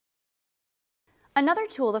Another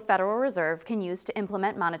tool the Federal Reserve can use to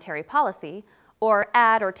implement monetary policy, or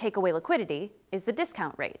add or take away liquidity, is the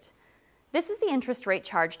discount rate. This is the interest rate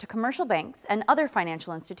charged to commercial banks and other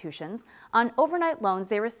financial institutions on overnight loans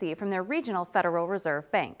they receive from their regional Federal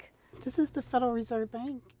Reserve Bank. This is the Federal Reserve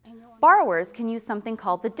Bank. Borrowers can use something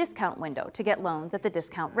called the discount window to get loans at the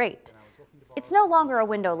discount rate. It's no longer a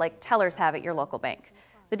window like tellers have at your local bank.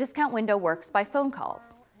 The discount window works by phone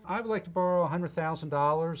calls. I would like to borrow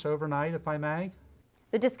 $100,000 overnight, if I may.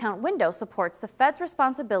 The discount window supports the Fed's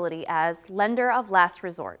responsibility as lender of last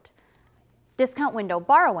resort. Discount window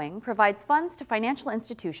borrowing provides funds to financial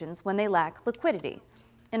institutions when they lack liquidity.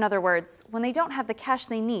 In other words, when they don't have the cash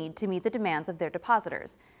they need to meet the demands of their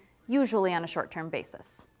depositors, usually on a short-term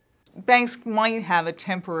basis. Banks might have a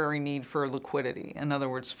temporary need for liquidity, in other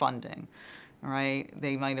words, funding. Right?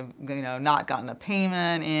 They might have, not gotten a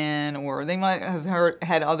payment in, or they might have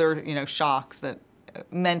had other, shocks that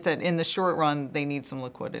meant that in the short run they need some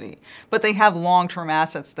liquidity. But they have long-term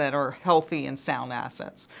assets that are healthy and sound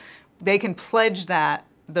assets. They can pledge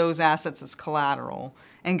those assets as collateral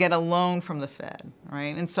and get a loan from the Fed,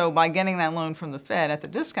 right? And so by getting that loan from the Fed at the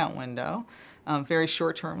discount window, very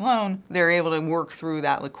short-term loan, they're able to work through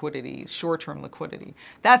that liquidity, short-term liquidity.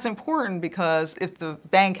 That's important because if the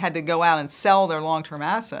bank had to go out and sell their long-term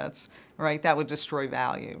assets, right, that would destroy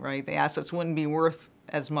value, right? The assets wouldn't be worth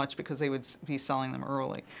as much because they would be selling them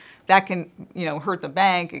early. That can, hurt the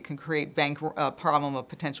bank. It can create a problem of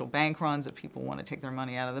potential bank runs if people want to take their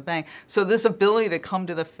money out of the bank. So this ability to come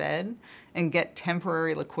to the Fed and get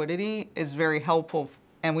temporary liquidity is very helpful.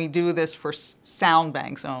 And we do this for sound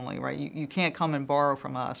banks only, right? You can't come and borrow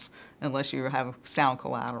from us unless you have sound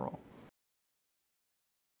collateral.